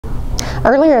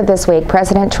Earlier this week,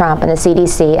 President Trump and the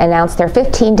CDC announced their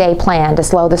 15-day plan to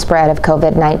slow the spread of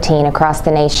COVID-19 across the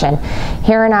nation.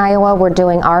 Here in Iowa, we're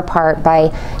doing our part by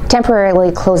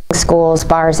temporarily closing schools,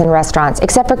 bars, and restaurants,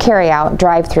 except for carry-out,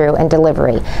 drive-through, and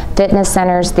delivery, fitness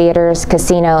centers, theaters,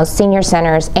 casinos, senior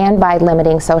centers, and by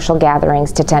limiting social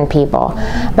gatherings to 10 people.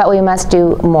 But we must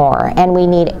do more, and we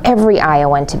need every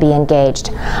Iowan to be engaged.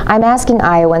 I'm asking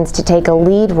Iowans to take a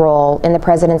lead role in the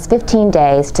President's 15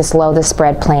 days to slow the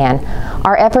spread plan.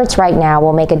 Our efforts right now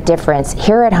will make a difference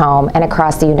here at home and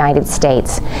across the United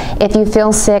States. If you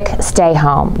feel sick, stay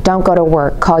home. Don't go to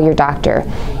work. Call your doctor.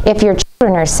 If your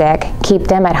children are sick, keep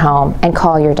them at home and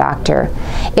call your doctor.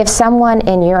 If someone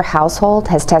in your household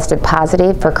has tested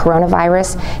positive for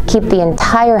coronavirus, keep the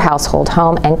entire household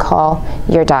home and call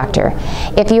your doctor.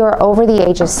 If you are over the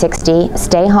age of 60,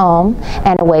 stay home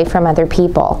and away from other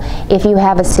people. If you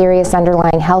have a serious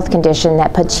underlying health condition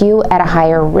that puts you at a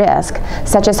higher risk,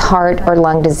 such as heart or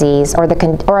lung disease or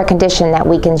a condition that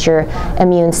weakens your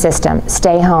immune system,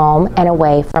 stay home and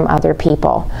away from other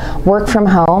people. Work from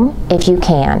home if you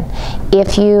can.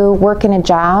 If you work in a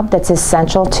job that's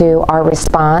essential to our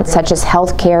response, such as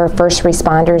healthcare, first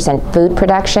responders, and food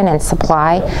production and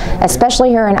supply, especially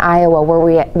here in Iowa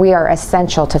where we are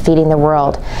essential to feeding the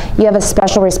world, you have a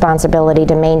special responsibility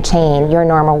to maintain your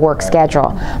normal work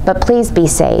schedule. But please be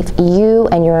safe. You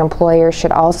and your employer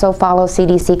should also follow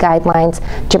CDC guidelines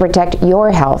to protect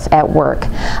your health at work.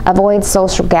 Avoid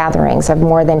social gatherings of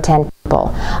more than 10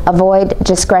 people. Avoid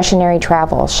discretionary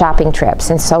travel, shopping trips,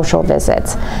 and social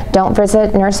visits. Don't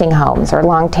visit nursing homes or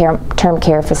long-term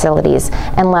care facilities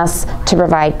unless to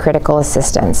provide critical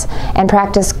assistance. And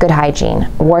practice good hygiene.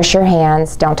 Wash your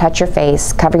hands, don't touch your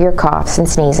face, cover your coughs and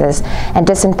sneezes, and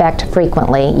disinfect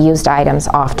frequently used items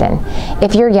often.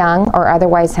 If you're young or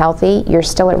otherwise healthy, you're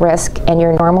still at risk, and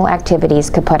your normal activities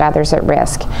could put others at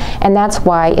risk. And that's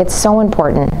why it's so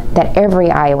important that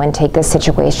every Iowan take this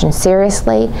situation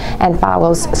seriously and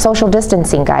follows social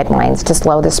distancing guidelines to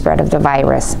slow the spread of the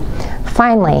virus.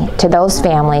 Finally, to those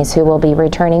families who will be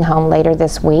returning home later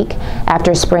this week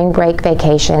after spring break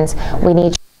vacations, we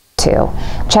need to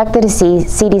check the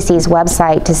CDC's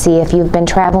website to see if you've been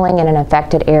traveling in an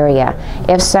affected area.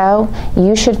 If so,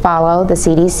 you should follow the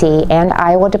CDC and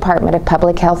Iowa Department of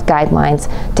Public Health guidelines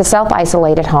to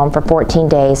self-isolate at home for 14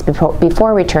 days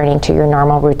before returning to your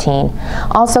normal routine.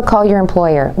 Also, call your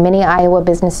employer. Many Iowa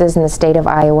businesses in the state of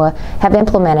Iowa have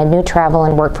implemented new travel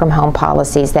and work from home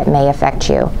policies that may affect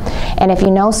you. And if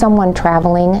you know someone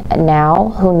traveling now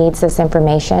who needs this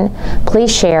information,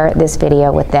 please share this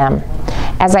video with them.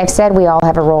 As I've said, we all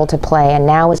have a role to play, and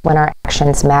now is when our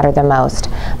actions matter the most.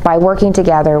 By working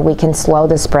together, we can slow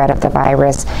the spread of the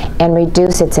virus and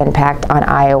reduce its impact on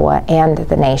Iowa and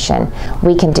the nation.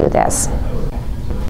 We can do this.